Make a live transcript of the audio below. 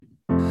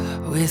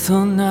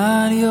Withhold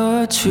not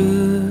your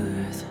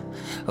truth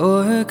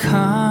or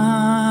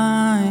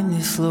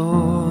kindness,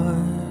 Lord.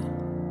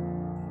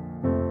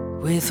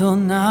 Withhold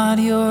not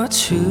your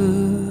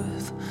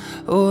truth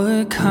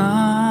or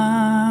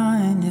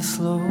kindness,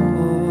 Lord.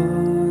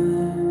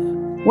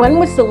 When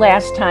was the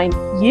last time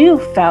you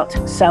felt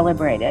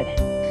celebrated?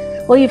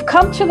 Well, you've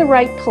come to the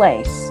right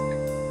place.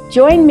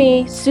 Join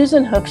me,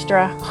 Susan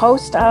Hoekstra,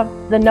 host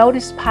of the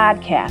Notice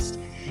podcast,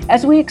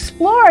 as we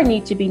explore our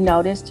need to be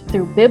noticed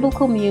through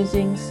biblical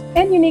musings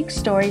and unique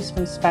stories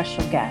from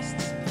special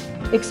guests.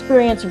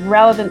 Experience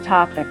relevant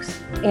topics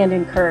and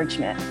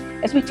encouragement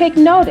as we take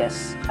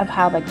notice of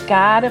how the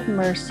God of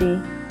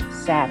mercy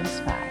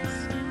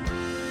satisfies.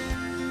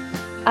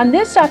 On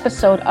this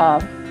episode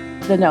of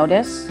The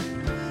Notice,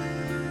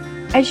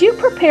 as you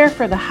prepare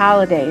for the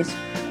holidays,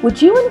 would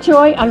you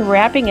enjoy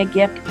unwrapping a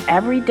gift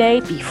every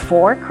day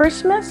before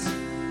Christmas?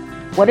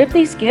 What if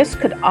these gifts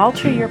could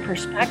alter your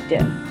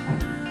perspective?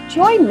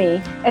 Join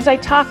me as I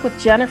talk with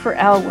Jennifer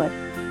Elwood,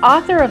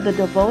 author of the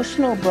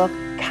devotional book,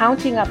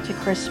 Counting Up to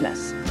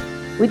Christmas.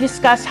 We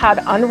discuss how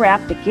to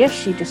unwrap the gifts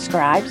she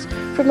describes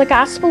from the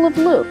Gospel of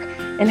Luke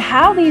and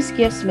how these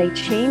gifts may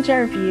change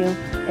our view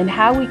and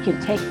how we can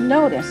take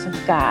notice of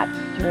God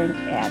during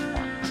Advent.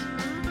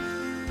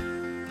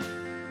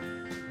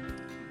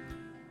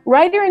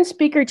 Writer and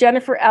speaker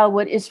Jennifer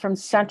Elwood is from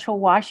Central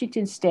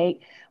Washington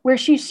State, where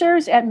she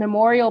serves at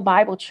Memorial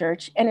Bible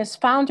Church and is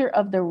founder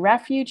of the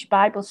Refuge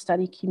Bible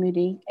Study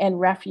Community and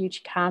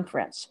Refuge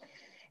Conference.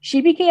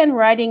 She began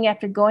writing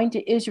after going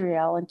to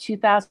Israel in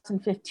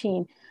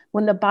 2015,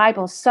 when the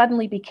Bible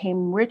suddenly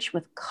became rich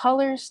with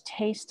colors,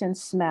 taste, and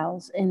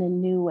smells in a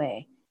new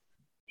way.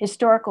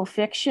 Historical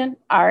fiction,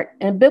 art,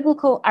 and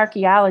biblical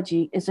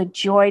archaeology is a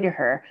joy to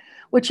her,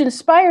 which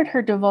inspired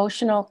her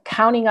devotional,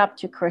 Counting Up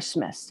to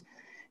Christmas.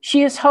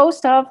 She is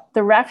host of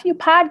the Refuge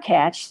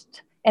podcast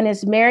and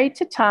is married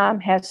to Tom,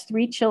 has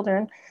 3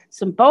 children,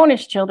 some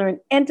bonus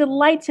children, and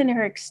delights in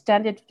her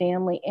extended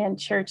family and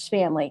church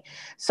family.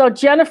 So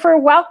Jennifer,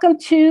 welcome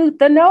to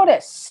The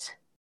Notice.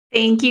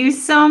 Thank you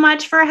so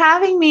much for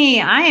having me.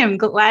 I am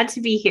glad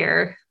to be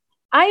here.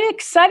 I'm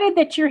excited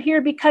that you're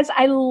here because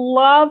I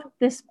love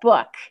this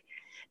book.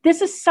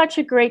 This is such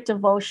a great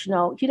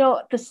devotional. You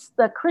know,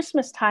 the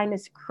Christmas time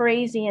is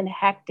crazy and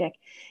hectic.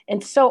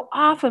 And so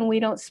often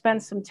we don't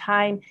spend some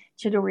time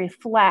to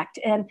reflect.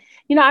 And,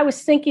 you know, I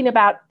was thinking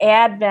about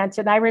Advent,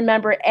 and I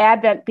remember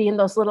Advent being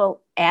those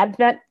little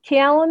Advent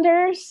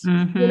calendars.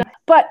 Mm-hmm. You know?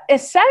 But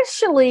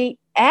essentially,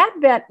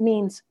 Advent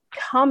means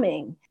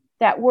coming.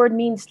 That word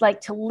means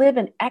like to live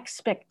in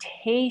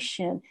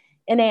expectation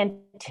and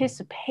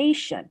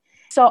anticipation.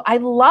 So I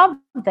love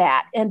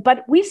that.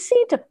 But we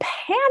seem to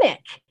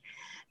panic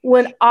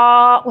with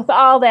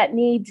all that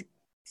needs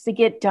to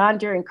get done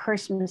during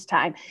Christmas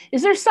time.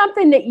 Is there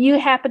something that you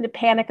happen to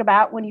panic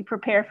about when you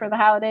prepare for the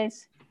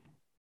holidays?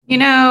 You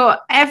know,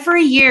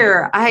 every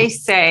year I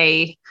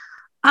say,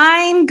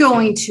 I'm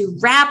going to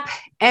wrap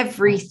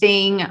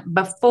everything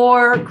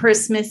before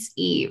Christmas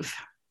Eve.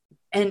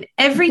 And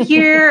every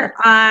year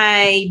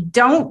I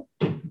don't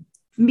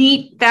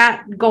meet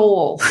that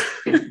goal.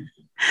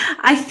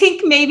 I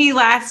think maybe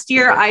last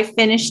year I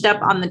finished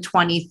up on the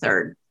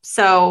 23rd.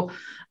 So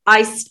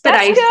I spend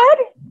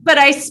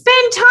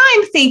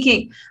time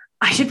thinking,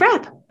 I should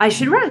wrap.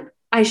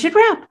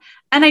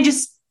 And I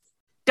just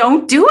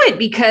don't do it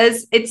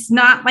because it's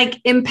not like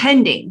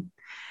impending.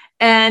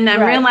 And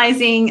I'm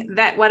realizing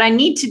that what I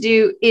need to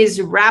do is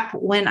wrap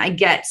when I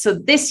get. So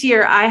this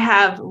year I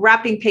have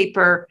wrapping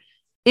paper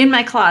in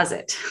my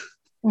closet,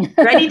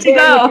 ready to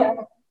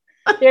go.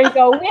 There you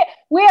go.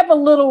 We have a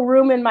little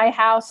room in my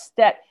house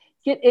that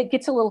it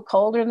gets a little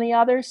colder than the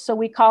others. So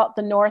we call it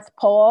the North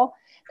Pole,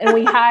 and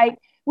we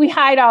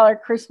hide all our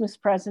Christmas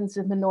presents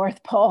in the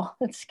North Pole.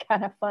 It's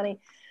kind of funny.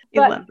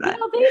 I love that. You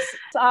know, these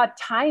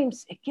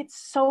times, it gets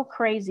so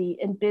crazy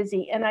and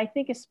busy. And I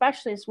think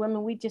especially as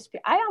women,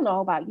 I don't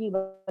know about you,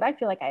 but I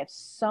feel like I have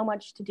so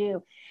much to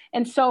do.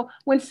 And so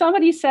when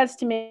somebody says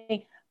to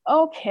me,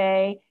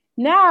 okay,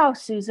 now,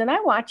 Susan,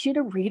 I want you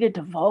to read a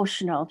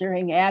devotional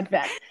during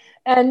Advent.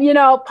 And, you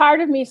know,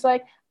 part of me is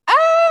like,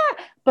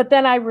 but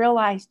then I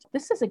realized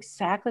this is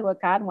exactly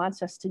what God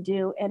wants us to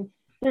do. And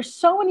there's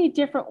so many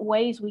different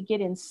ways we get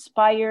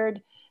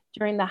inspired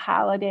during the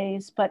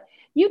holidays, but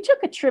you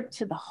took a trip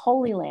to the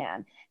Holy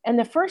Land. And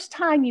the first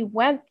time you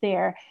went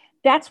there,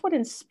 that's what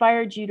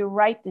inspired you to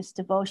write this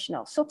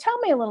devotional. So tell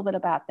me a little bit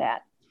about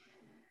that.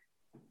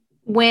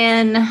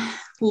 When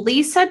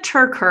Lisa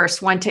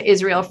Turkhurst went to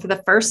Israel for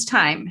the first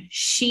time,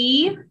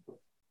 she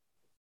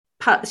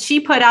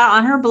put out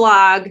on her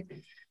blog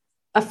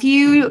a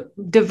few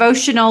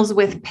devotionals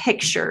with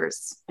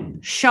pictures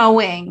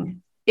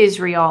showing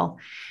Israel.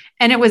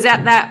 And it was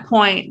at that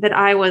point that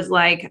I was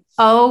like,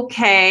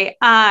 okay,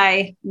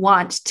 I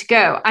want to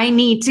go. I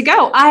need to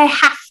go. I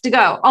have to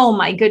go. Oh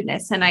my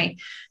goodness. And I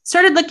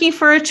started looking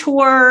for a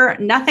tour.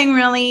 Nothing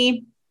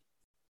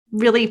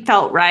really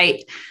felt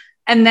right.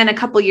 And then a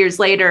couple of years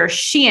later,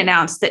 she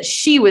announced that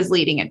she was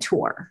leading a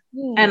tour.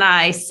 And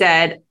I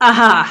said,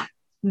 aha,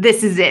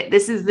 this is it.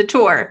 This is the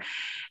tour.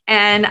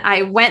 And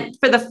I went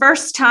for the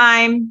first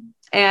time,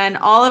 and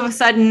all of a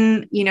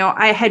sudden,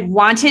 I had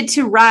wanted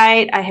to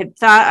write. I had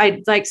thought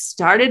I'd like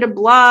started a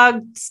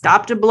blog,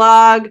 stopped a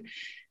blog,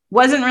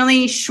 wasn't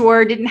really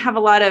sure, I didn't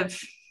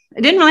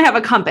really have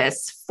a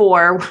compass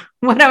for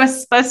what I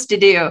was supposed to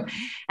do.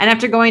 And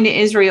after going to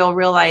Israel,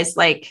 realized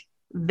like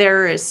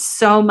there is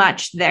so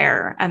much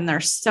there, and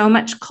there's so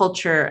much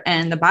culture,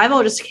 and the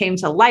Bible just came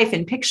to life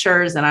in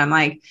pictures. And I'm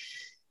like,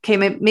 okay,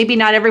 maybe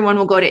not everyone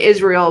will go to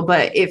Israel,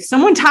 but if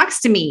someone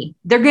talks to me,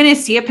 they're going to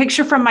see a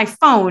picture from my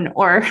phone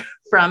or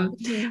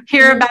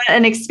hear about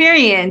an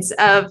experience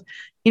of,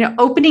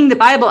 opening the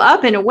Bible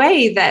up in a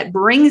way that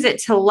brings it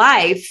to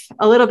life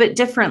a little bit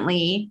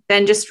differently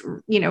than just,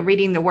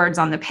 reading the words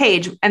on the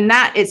page. And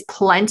that is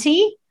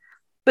plenty,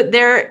 but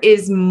there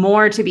is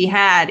more to be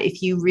had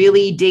if you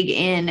really dig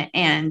in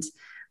and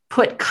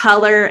put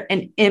color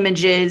and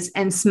images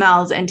and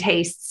smells and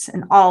tastes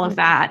and all of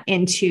that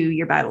into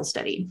your Bible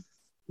study.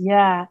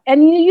 Yeah.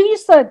 And you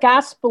use the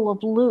Gospel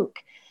of Luke.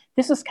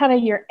 This is kind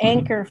of your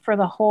anchor for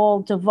the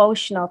whole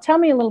devotional. Tell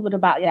me a little bit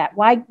about that.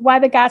 Why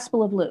the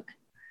Gospel of Luke?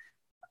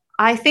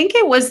 I think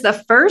it was the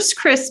first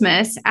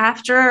Christmas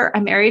after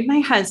I married my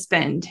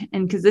husband.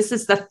 And because this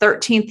is the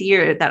 13th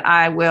year that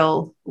I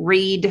will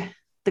read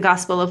the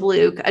Gospel of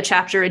Luke, a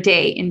chapter a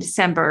day in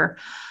December,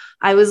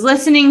 I was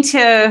listening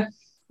to,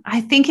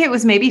 I think it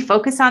was maybe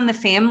Focus on the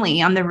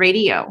Family on the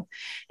radio.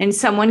 And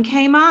someone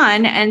came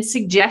on and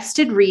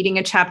suggested reading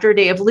a chapter a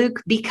day of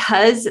Luke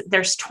because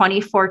there's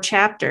 24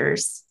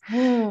 chapters.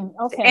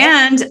 Okay.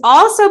 And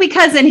also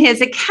because in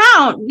his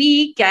account,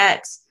 we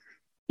get,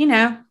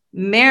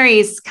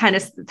 Mary's kind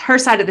of her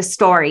side of the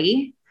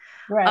story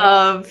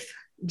of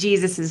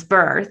Jesus's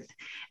birth.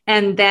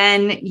 And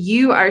then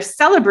you are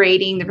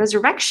celebrating the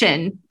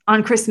resurrection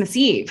on Christmas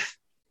Eve.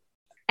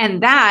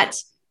 And that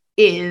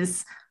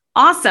is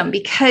awesome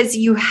because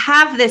you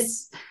have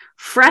this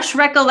fresh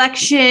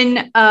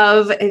recollection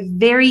of a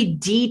very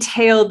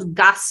detailed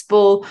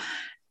gospel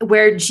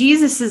where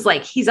Jesus is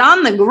like, he's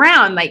on the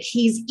ground, like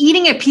he's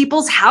eating at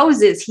people's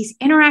houses, he's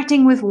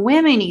interacting with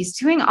women, he's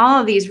doing all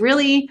of these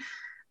really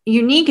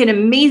unique and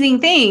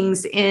amazing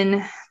things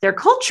in their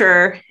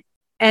culture.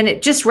 And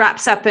it just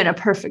wraps up in a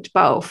perfect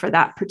bow for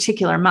that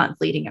particular month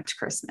leading up to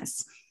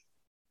Christmas.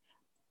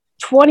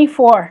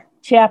 24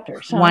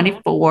 chapters.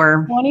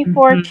 24.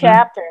 24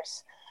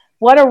 chapters.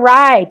 What a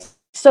ride.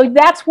 So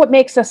that's what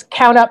makes us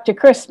count up to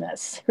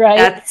Christmas,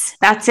 right?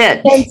 That's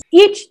it. And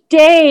each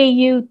day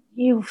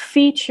you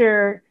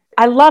feature,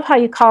 I love how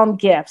you call them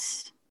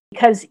gifts,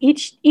 because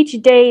each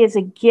day is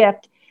a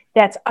gift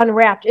that's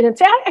unwrapped. And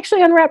it's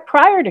actually unwrapped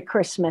prior to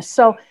Christmas.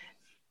 So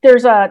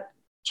there's a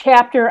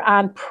chapter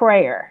on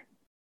prayer,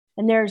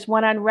 and there's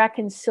one on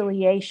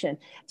reconciliation.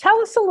 Tell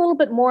us a little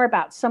bit more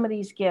about some of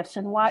these gifts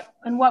and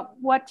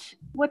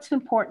what's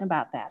important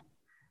about that.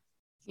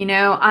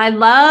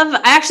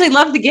 I actually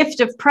love the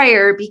gift of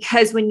prayer,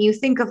 because when you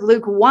think of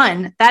Luke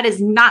 1, that is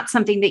not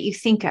something that you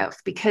think of,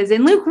 because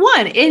in Luke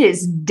 1, it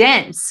is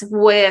dense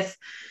with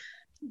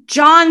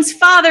John's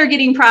father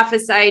getting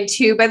prophesied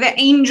to by the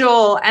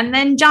angel, and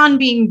then John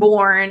being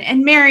born,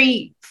 and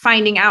Mary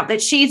finding out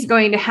that she's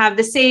going to have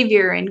the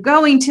Savior and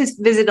going to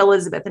visit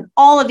Elizabeth, and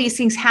all of these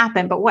things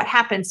happen. But what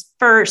happens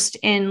first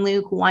in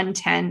Luke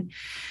 1:10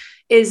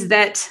 is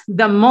that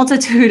the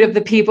multitude of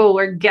the people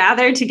were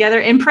gathered together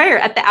in prayer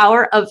at the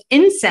hour of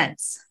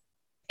incense.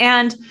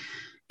 And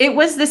it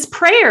was this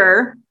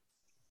prayer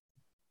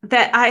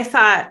that I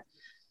thought,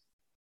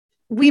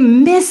 we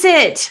miss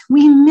it.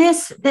 We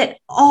miss that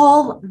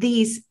all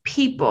these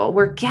people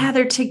were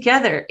gathered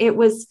together. It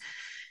was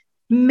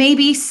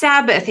maybe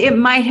Sabbath. It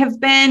might have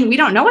been, we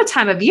don't know what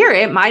time of year,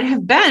 it might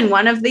have been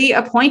one of the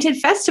appointed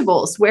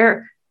festivals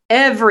where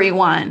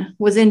everyone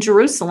was in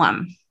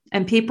Jerusalem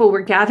and people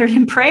were gathered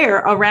in prayer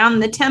around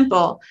the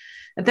temple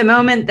at the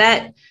moment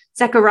that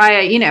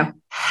Zechariah,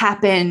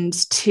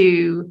 happened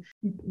to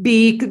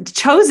be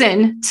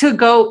chosen to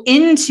go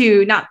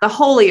into not the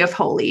Holy of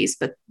Holies,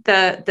 but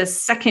the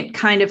second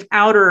kind of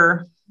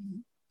outer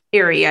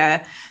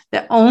area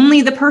that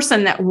only the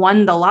person that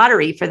won the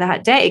lottery for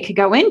that day could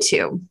go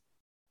into.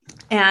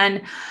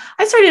 And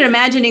I started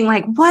imagining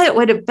what it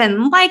would have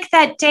been like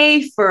that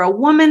day for a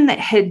woman that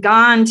had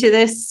gone to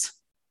this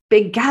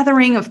big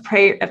gathering of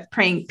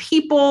praying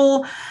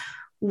people,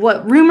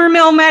 what rumor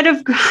mill might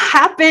have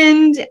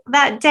happened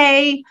that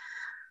day.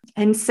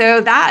 And so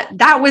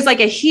that was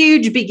like a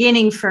huge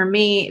beginning for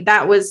me.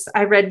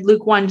 I read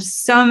Luke 1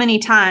 so many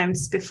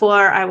times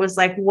before I was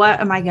like,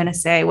 what am I going to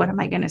say? What am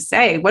I going to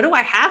say? What do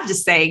I have to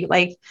say?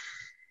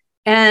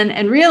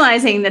 And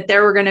realizing that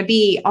there were going to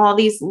be all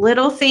these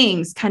little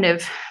things kind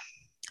of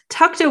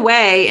tucked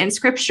away in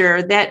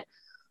scripture that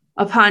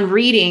upon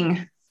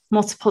reading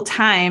multiple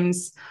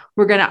times,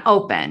 were going to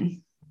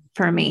open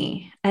for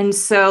me. And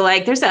so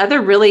there's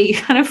other really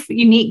kind of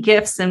unique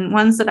gifts and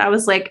ones that I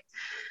was like,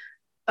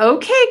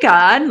 okay,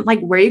 God,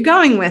 where are you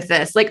going with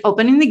this?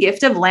 Opening the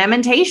gift of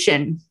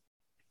lamentation.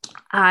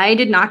 I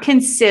did not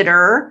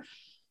consider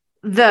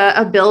the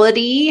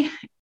ability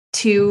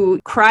to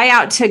cry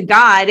out to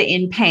God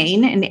in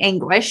pain and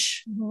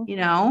anguish, you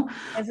know,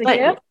 As a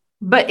gift?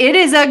 But it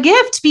is a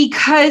gift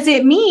because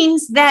it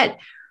means that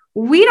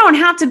we don't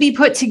have to be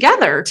put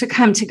together to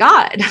come to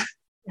God.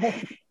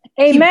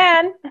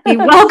 Amen. He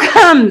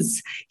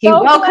welcomes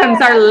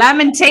our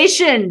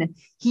lamentation.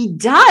 He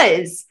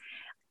does.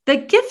 The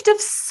gift of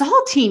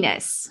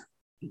saltiness,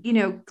 you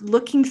know,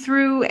 looking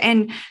through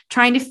and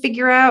trying to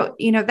figure out,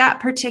 you know, that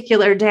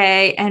particular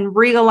day and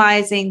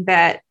realizing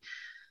that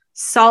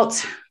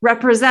salt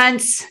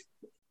represents,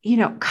 you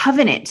know,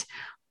 covenant,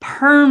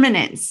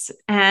 permanence,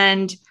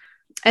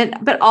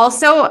 but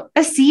also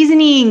a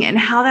seasoning and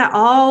how that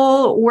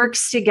all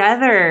works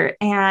together.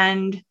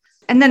 But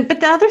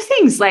the other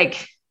things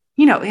like,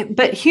 you know,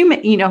 like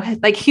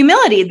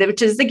humility,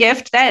 which is the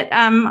gift that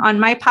on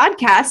my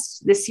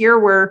podcast this year,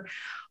 we're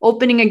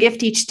opening a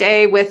gift each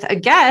day with a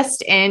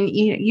guest, and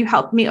you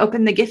helped me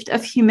open the gift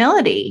of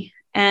humility.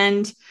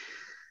 And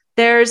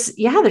there's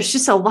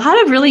just a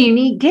lot of really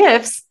unique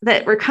gifts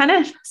that were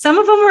some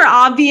of them were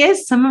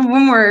obvious, some of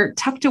them were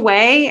tucked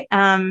away,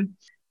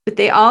 but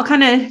they all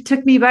kind of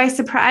took me by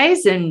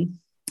surprise, and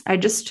I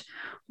just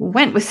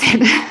went with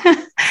it.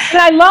 And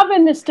I love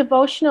in this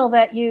devotional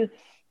that you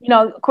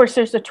know, of course,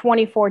 there's the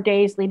 24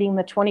 days leading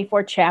the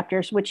 24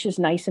 chapters, which is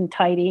nice and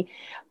tidy.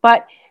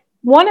 But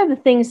one of the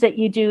things that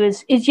you do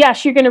is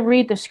yes, you're going to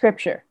read the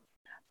scripture,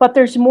 but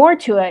there's more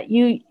to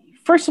it.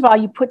 First of all,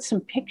 you put some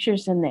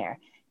pictures in there,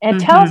 and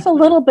tell us a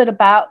little bit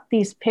about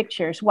these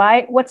pictures.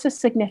 What's the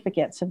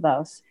significance of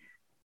those?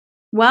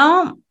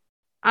 Well,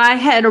 I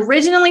had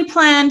originally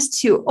planned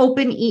to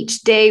open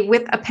each day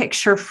with a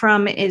picture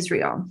from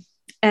Israel.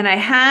 And I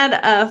had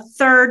a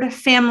third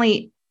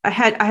family. I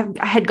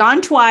had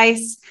gone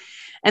twice,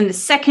 and the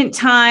second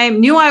time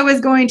knew I was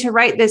going to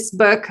write this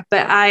book,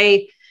 but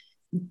I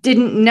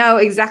didn't know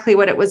exactly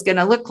what it was going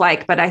to look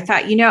like. But I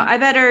thought, I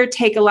better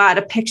take a lot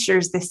of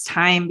pictures this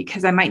time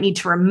because I might need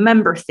to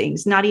remember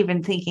things, not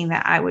even thinking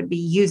that I would be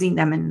using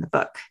them in the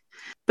book.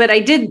 But I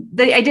did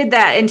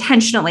that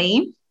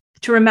intentionally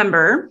to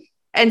remember.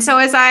 And so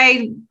as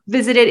I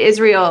visited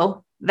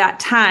Israel that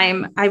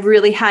time, I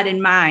really had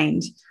in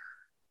mind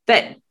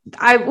that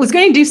I was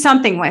going to do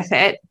something with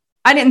it.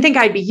 I didn't think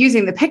I'd be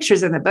using the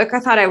pictures in the book. I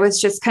thought I was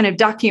just kind of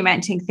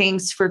documenting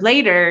things for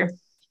later.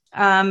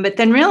 But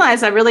then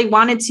realized I really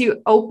wanted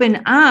to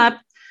open up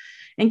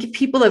and give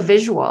people a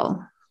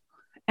visual.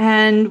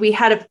 And we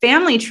had a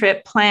family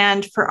trip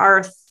planned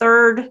for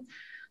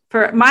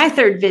my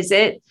third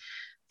visit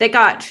that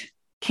got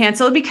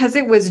canceled because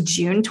it was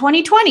June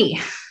 2020.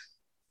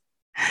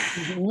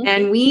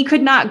 And we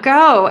could not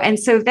go. And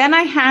so then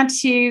I had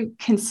to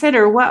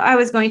consider what I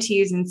was going to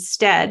use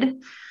instead.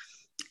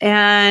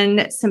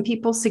 And some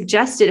people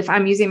suggested if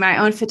I'm using my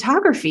own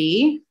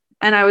photography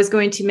and I was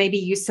going to maybe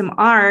use some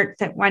art,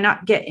 that why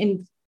not get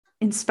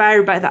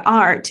inspired by the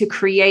art to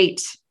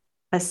create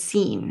a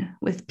scene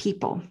with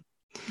people.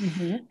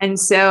 And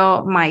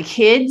so my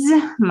kids,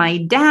 my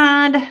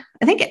dad,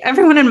 I think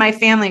everyone in my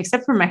family,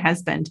 except for my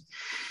husband,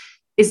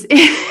 is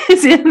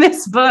in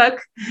this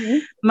book.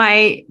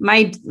 My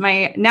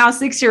now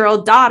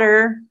 6-year-old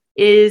daughter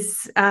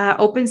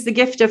opens the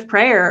gift of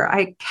prayer.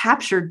 I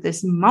captured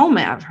this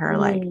moment of her,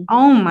 like,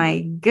 oh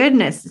my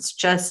goodness, it's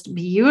just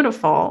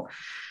beautiful.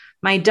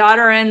 My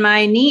daughter and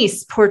my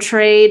niece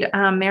portrayed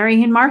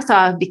Mary and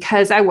Martha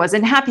because I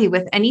wasn't happy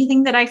with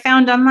anything that I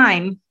found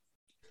online.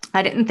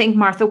 I didn't think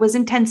Martha was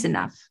intense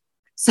enough.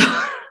 So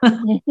I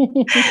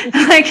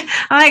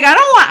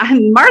don't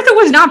want, Martha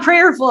was not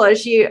prayerful as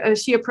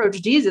she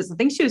approached Jesus. I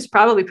think she was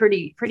probably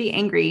pretty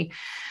angry.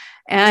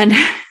 And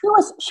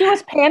she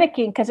was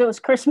panicking because it was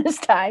Christmas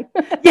time.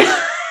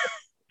 Yeah.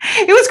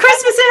 It was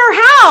Christmas in her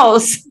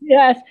house.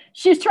 Yes.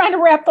 She's trying to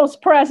wrap those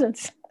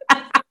presents.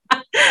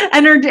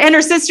 and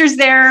her sister's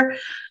there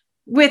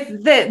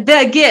with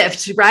the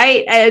gift,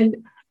 right?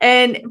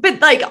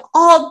 But like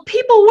all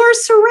people were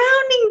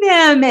surrounding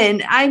them.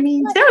 And I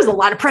mean, there was a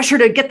lot of pressure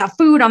to get the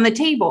food on the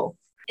table.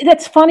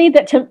 That's funny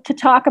that to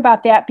talk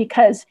about that,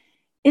 because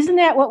isn't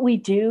that what we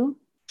do?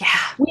 Yeah.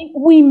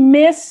 We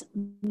miss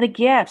the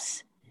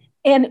gifts.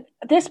 And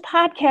this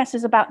podcast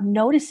is about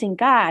noticing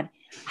God.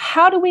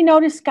 How do we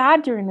notice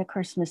God during the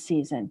Christmas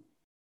season?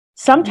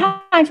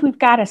 Sometimes we've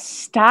got to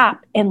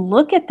stop and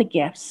look at the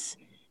gifts.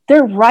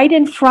 They're right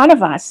in front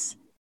of us,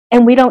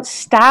 and we don't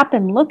stop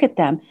and look at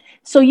them.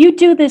 So you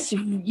do this,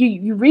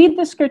 you read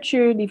the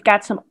scripture, you've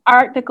got some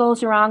art that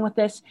goes along with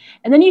this,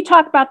 and then you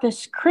talk about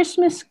this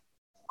Christmas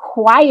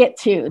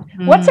quietude.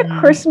 What's a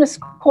Christmas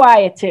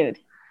quietude?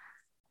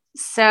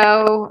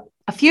 So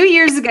a few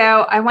years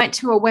ago, I went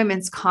to a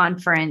women's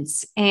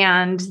conference,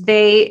 and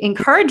they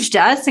encouraged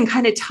us and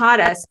kind of taught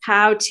us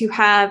how to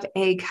have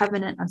a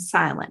covenant of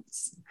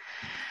silence.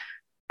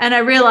 And I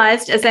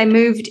realized as I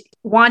moved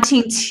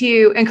wanting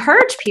to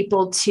encourage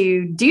people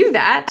to do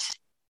that,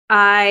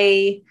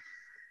 I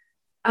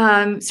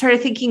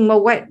started thinking,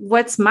 well,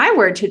 what's my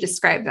word to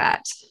describe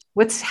that?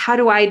 How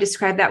do I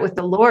describe that with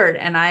the Lord?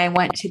 And I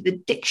went to the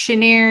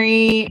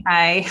dictionary.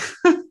 I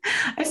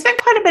I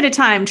spent quite a bit of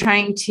time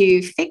trying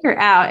to figure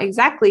out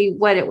exactly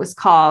what it was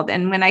called.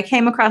 And when I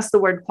came across the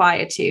word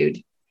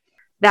quietude,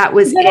 that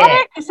was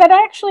it. Is that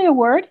actually a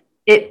word?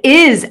 It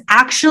is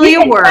actually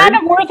a word. It's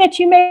not a word that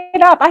you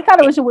made up. I thought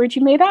it was a word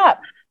you made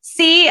up.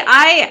 See,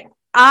 I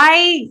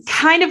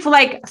kind of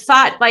like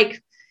thought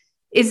like,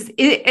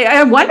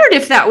 I wondered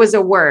if that was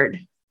a word,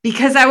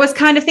 because I was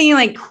kind of thinking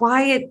like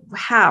quiet,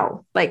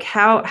 how like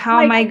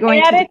am I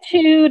going attitude to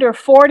attitude or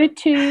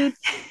fortitude?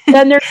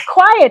 Then there's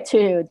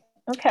quietude.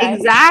 Okay.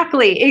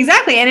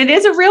 Exactly. And it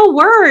is a real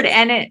word.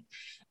 And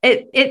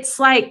it's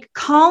like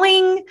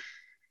calling,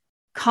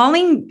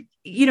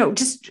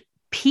 just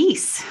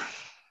peace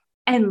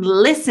and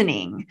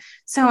listening.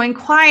 So in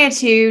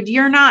quietude,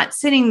 you're not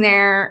sitting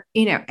there,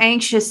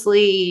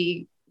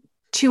 anxiously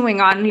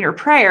chewing on your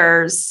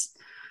prayers.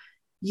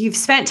 You've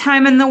spent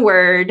time in the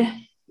word.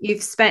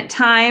 You've spent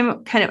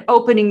time kind of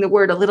opening the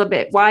word a little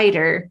bit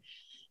wider.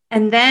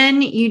 And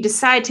then you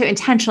decide to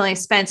intentionally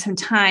spend some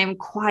time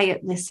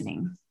quiet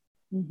listening.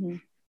 Mm-hmm.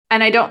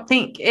 And I don't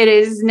think it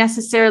is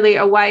necessarily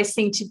a wise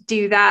thing to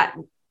do that,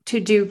 to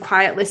do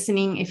quiet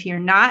listening if you're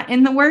not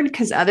in the word,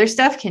 because other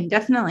stuff can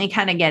definitely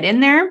kind of get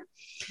in there.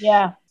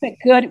 Yeah,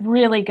 good,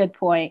 really good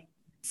point.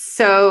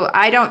 So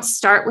I don't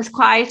start with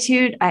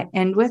quietude, I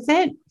end with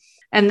it.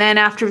 And then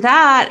after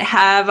that,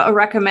 have a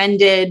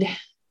recommended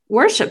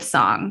worship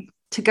song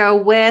to go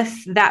with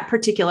that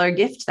particular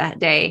gift that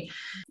day.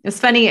 It's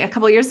funny, a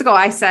couple of years ago,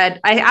 I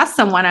asked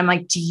someone, I'm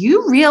like, do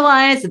you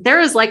realize that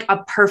there is like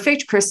a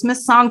perfect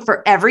Christmas song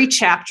for every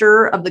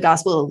chapter of the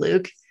Gospel of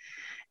Luke?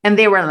 And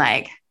they were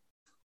like,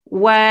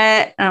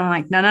 what? And I'm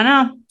like,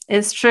 no,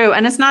 it's true.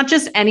 And it's not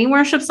just any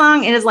worship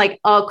song. It is like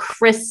a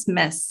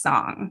Christmas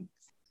song.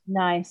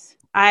 Nice.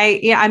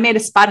 I made a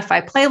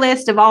Spotify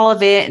playlist of all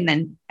of it and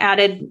then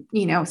added,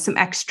 some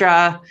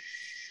extra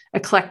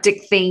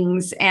eclectic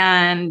things.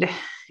 And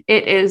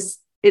it's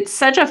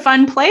such a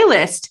fun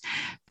playlist,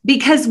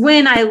 because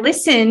when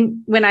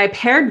I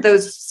paired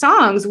those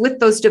songs with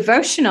those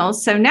devotionals.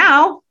 So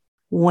now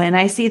when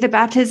I see the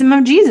baptism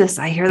of Jesus,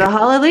 I hear the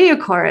Hallelujah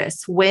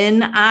chorus.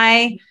 When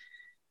I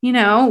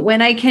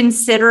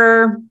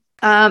consider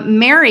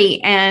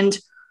Mary, and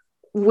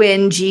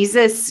when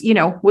Jesus,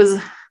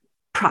 was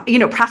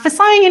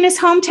prophesying in his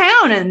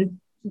hometown and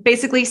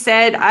basically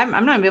said, I'm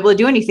not gonna be able to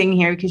do anything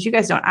here because you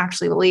guys don't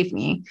actually believe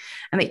me.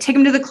 And they take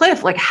him to the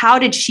cliff. Like, how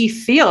did she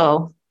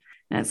feel?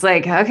 And it's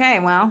like, okay,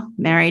 well,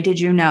 Mary, did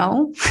you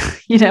know?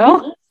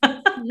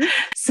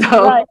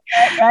 So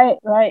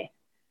right.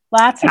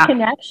 Lots of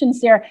connections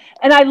there.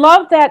 And I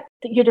love that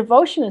your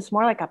devotion is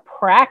more like a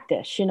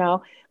practice,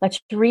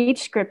 let's read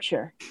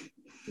scripture.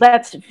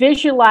 Let's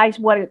visualize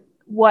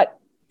what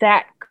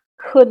that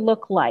could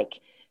look like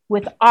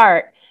with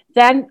art.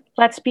 Then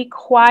let's be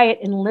quiet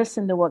and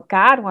listen to what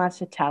God wants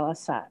to tell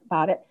us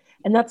about it.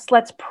 And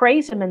let's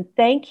praise him and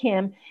thank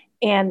him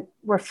and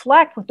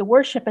reflect with the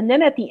worship. And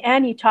then at the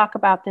end, you talk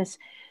about this,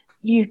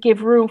 you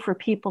give room for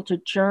people to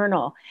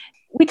journal.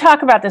 We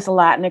talk about this a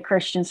lot in the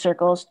Christian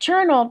circles,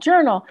 journal.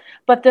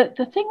 But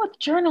the thing with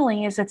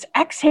journaling is it's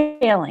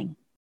exhaling.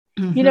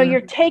 Mm-hmm.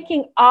 You're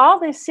taking all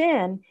this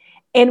in.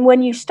 And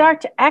when you start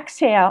to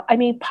exhale,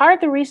 part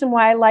of the reason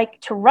why I like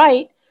to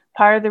write,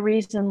 part of the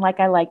reason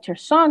I like to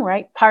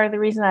songwrite, part of the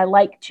reason I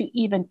like to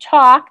even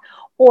talk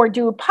or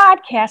do a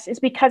podcast is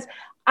because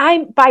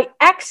by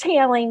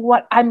exhaling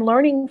what I'm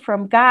learning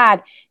from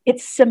God, it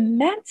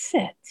cements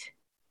it.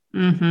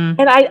 Mm-hmm.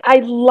 And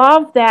I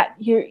love that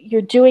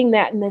you're doing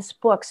that in this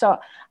book. So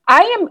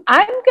I'm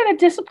going to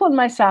discipline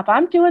myself.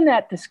 I'm doing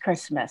that this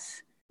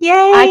Christmas.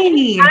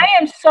 Yay! I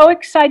am so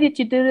excited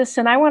to do this,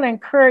 and I want to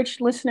encourage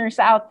listeners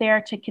out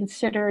there to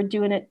consider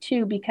doing it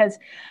too, because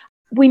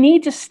we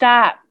need to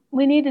stop.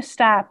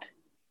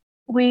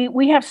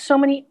 We have so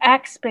many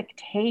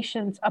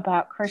expectations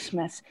about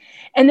Christmas,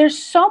 and there's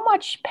so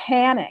much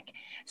panic.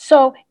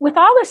 So with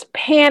all this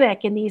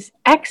panic and these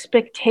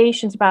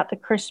expectations about the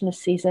Christmas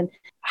season,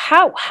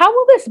 how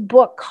will this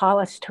book call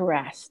us to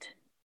rest?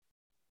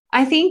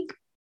 I think,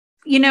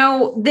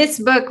 this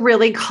book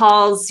really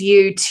calls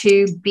you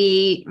to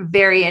be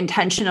very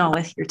intentional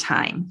with your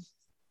time,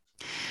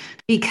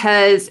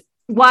 because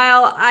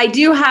while I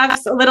do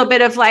have a little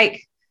bit of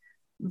like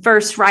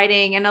verse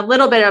writing and a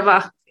little bit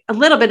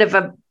of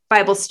a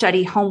Bible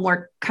study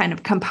homework kind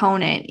of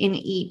component in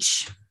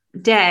each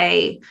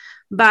day,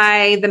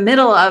 by the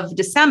middle of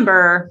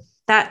December,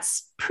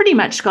 that's pretty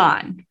much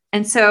gone.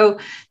 And so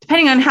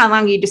depending on how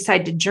long you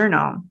decide to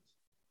journal,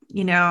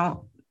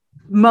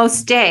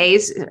 most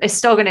days it's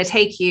still going to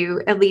take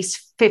you at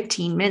least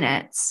 15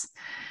 minutes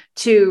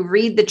to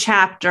read the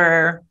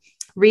chapter,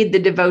 read the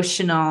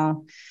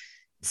devotional,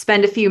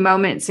 spend a few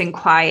moments in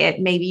quiet,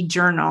 maybe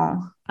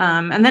journal,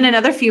 and then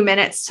another few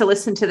minutes to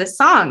listen to the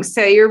song.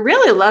 So you're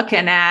really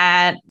looking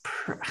at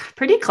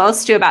pretty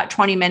close to about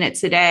 20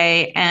 minutes a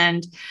day.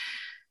 And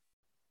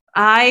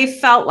I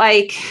felt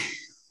like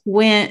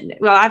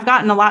I've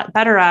gotten a lot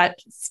better at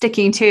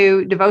sticking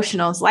to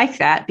devotionals like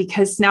that,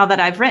 because now that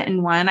I've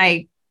written one,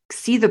 I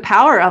see the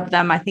power of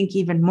them, I think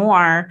even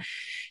more,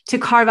 to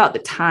carve out the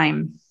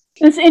time.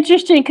 It's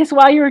interesting because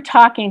while you were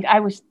talking, I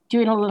was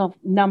doing a little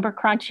number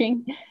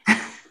crunching.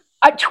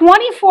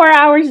 24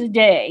 hours a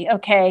day,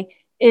 okay,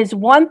 is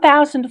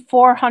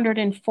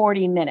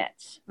 1,440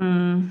 minutes.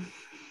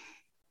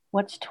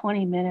 What's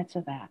 20 minutes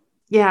of that?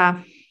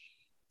 Yeah.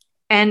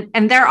 And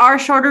there are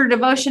shorter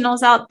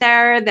devotionals out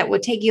there that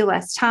would take you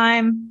less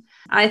time.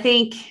 I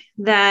think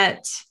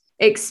that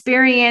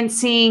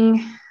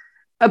experiencing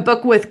a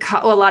book with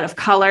a lot of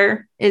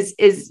color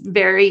is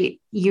very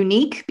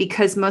unique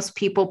because most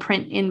people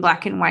print in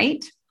black and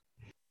white.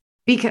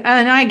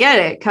 And I get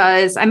it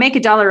because I make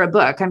 $1 a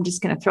book. I'm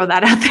just going to throw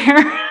that out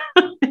there.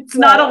 It's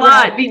not a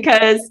lot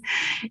because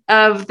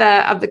of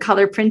the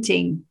color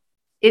printing.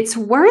 It's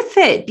worth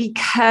it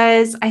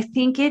because I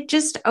think it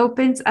just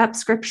opens up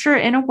scripture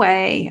in a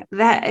way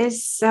that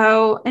is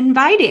so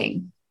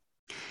inviting.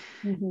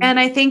 Mm-hmm. And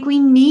I think we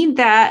need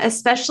that,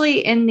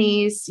 especially in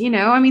these,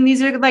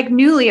 these are like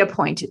newly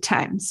appointed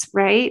times,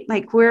 right?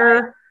 Like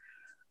we're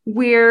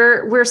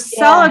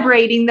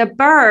celebrating the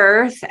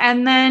birth,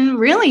 and then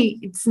really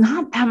it's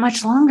not that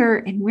much longer.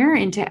 And we're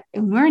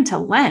into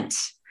Lent,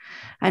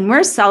 and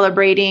we're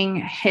celebrating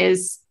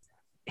his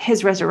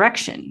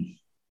resurrection.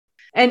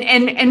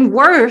 And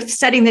worth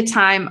setting the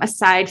time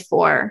aside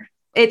for.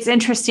 It's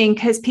interesting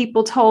because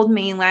people told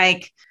me,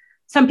 like,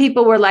 some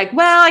people were like,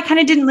 well, I kind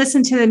of didn't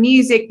listen to the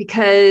music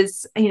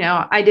because,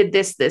 I did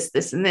this,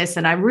 and this,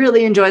 and I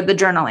really enjoyed the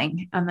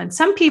journaling. And then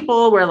some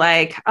people were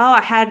like, oh,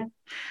 I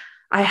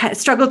had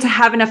struggled to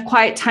have enough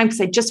quiet time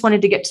because I just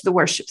wanted to get to the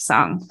worship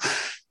song.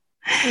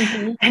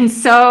 Mm-hmm. And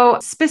so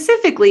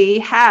specifically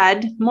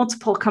had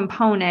multiple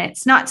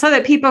components, not so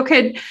that people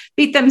could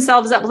beat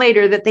themselves up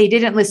later that they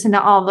didn't listen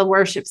to all the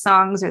worship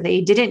songs or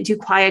they didn't do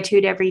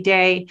quietude every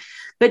day,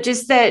 but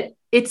just that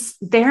it's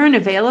there and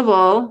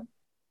available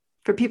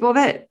for people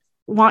that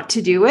want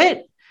to do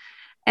it.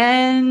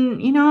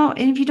 And,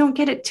 if you don't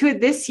get to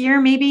it this year,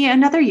 maybe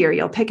another year,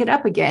 you'll pick it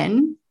up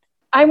again.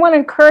 I want to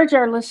encourage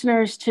our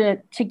listeners to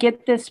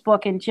get this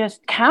book and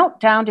just count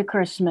down to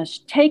Christmas.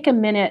 Take a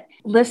minute,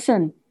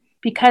 listen.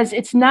 Because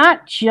it's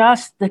not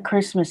just the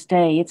Christmas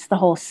day, it's the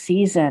whole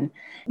season.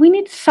 We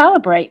need to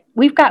celebrate.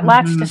 We've got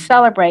lots to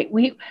celebrate.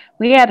 We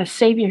had a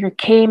Savior who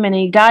came and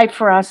he died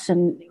for us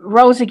and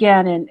rose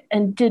again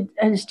and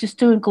is just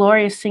doing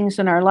glorious things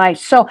in our life.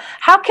 So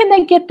how can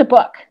they get the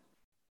book?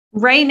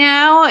 Right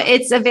now,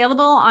 it's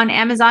available on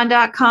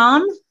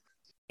Amazon.com.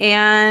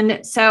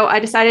 And so I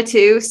decided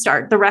to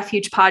start the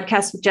Refuge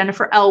podcast with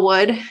Jennifer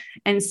Elwood.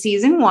 And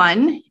season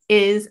 1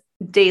 is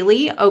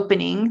daily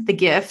opening the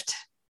gift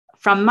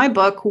from my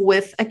book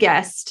with a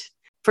guest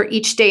for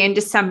each day in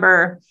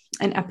December.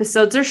 And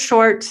episodes are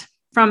short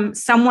from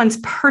someone's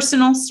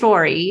personal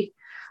story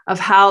of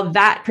how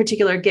that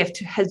particular gift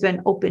has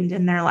been opened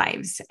in their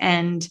lives.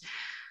 And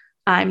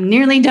I'm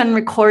nearly done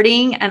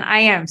recording, and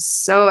I am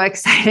so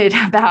excited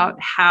about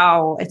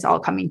how it's all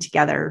coming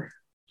together.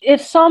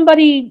 If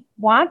somebody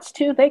wants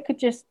to, they could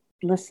just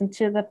listen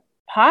to the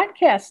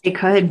podcast. They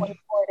could.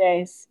 24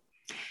 days.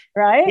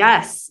 Right?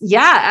 Yes.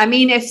 Yeah. I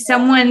mean, if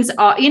someone's,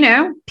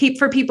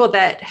 for people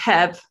that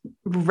have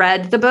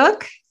read the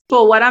book,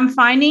 well, what I'm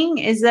finding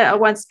is that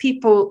once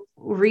people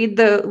read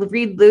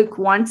Luke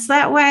once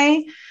that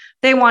way,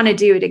 they want to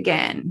do it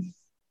again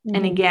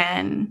and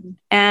again.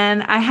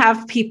 And I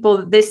have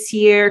people this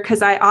year,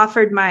 because I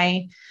offered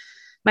my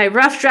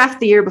rough draft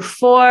the year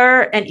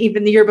before, and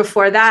even the year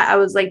before that, I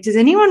was like, does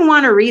anyone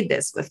want to read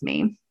this with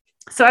me?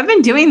 So I've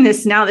been doing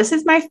this now. This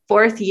is my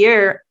 4th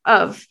year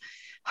of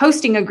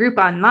hosting a group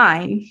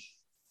online.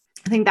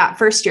 I think that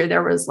first year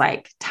there was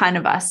like 10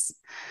 of us.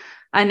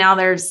 And now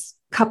there's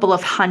a couple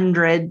of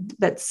hundred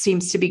that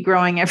seems to be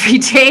growing every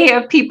day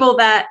of people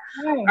that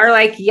are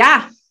like,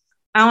 yeah,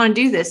 I want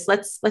to do this.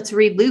 Let's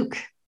read Luke.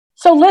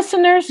 So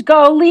listeners,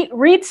 go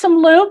read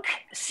some Luke,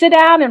 sit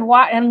down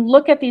and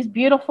look at these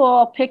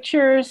beautiful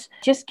pictures,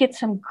 just get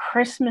some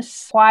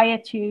Christmas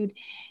quietude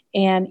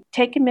and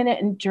take a minute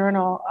and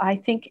journal. I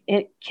think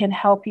it can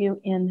help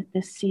you in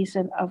this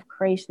season of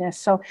craziness.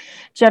 So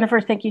Jennifer,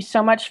 thank you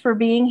so much for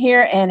being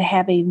here, and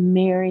have a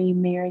Merry,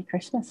 Merry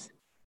Christmas.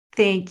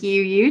 Thank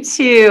you. You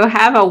too.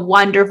 Have a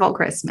wonderful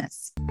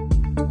Christmas.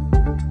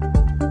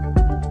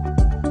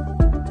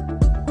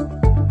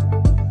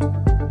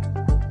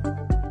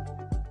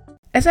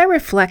 As I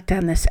reflect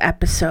on this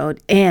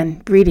episode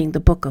and reading the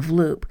book of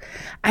Luke,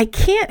 I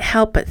can't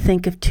help but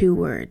think of 2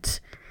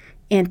 words: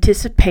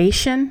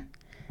 anticipation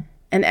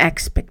and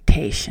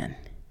expectation.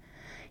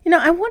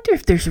 I wonder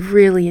if there's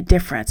really a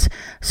difference.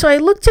 So I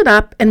looked it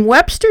up, and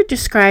Webster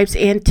describes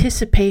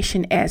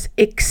anticipation as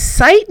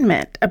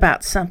excitement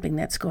about something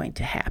that's going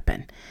to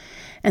happen.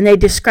 And they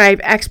describe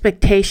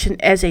expectation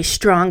as a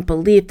strong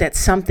belief that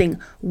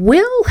something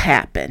will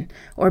happen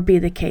or be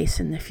the case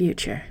in the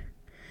future.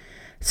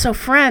 So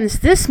friends,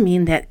 this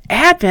means that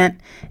Advent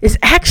is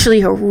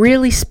actually a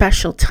really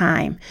special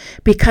time,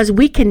 because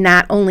we can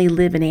not only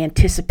live in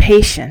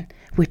anticipation,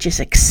 which is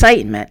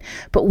excitement,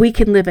 but we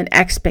can live in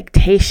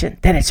expectation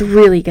that it's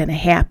really going to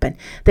happen,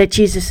 that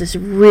Jesus is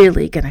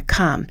really going to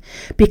come,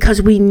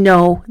 because we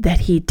know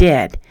that he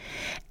did.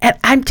 And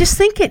I'm just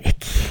thinking it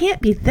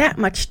can't be that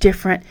much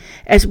different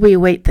as we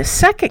await the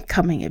second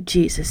coming of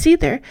Jesus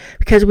either,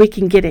 because we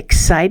can get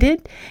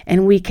excited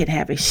and we can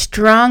have a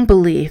strong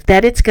belief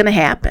that it's going to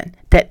happen,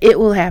 that it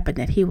will happen,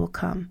 that he will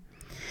come.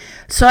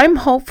 So I'm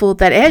hopeful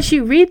that as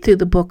you read through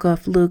the book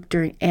of Luke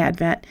during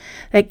Advent,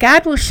 that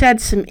God will shed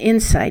some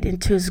insight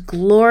into his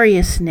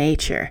glorious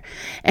nature,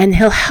 and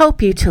he'll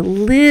help you to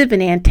live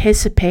in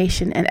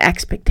anticipation and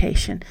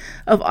expectation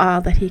of all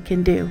that he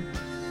can do.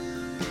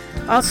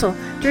 Also,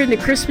 during the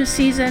Christmas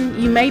season,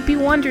 you may be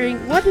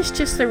wondering, what is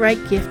just the right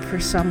gift for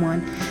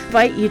someone? I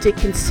invite you to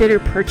consider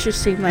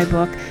purchasing my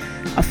book,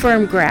 A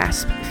Firm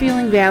Grasp,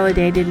 Feeling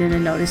Validated in a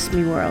Notice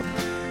Me World.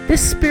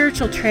 This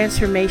spiritual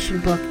transformation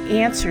book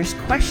answers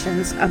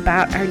questions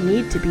about our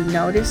need to be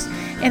noticed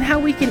and how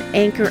we can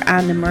anchor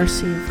on the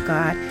mercy of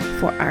God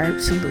for our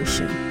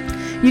solution.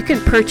 You can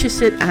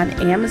purchase it on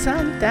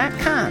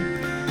Amazon.com.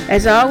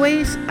 As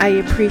always, I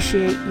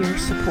appreciate your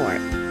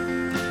support.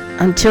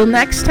 Until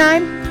next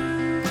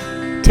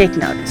time, take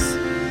notice.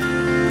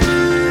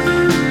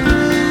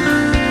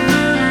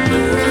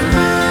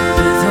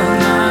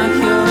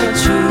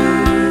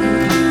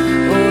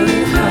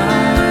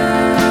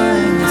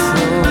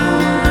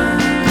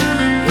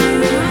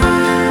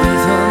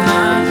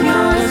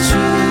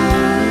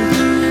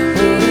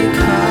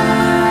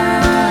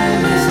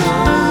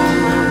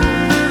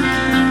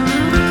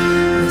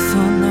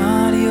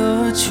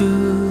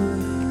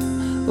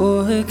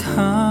 Or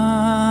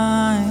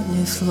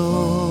kindness,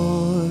 Lord.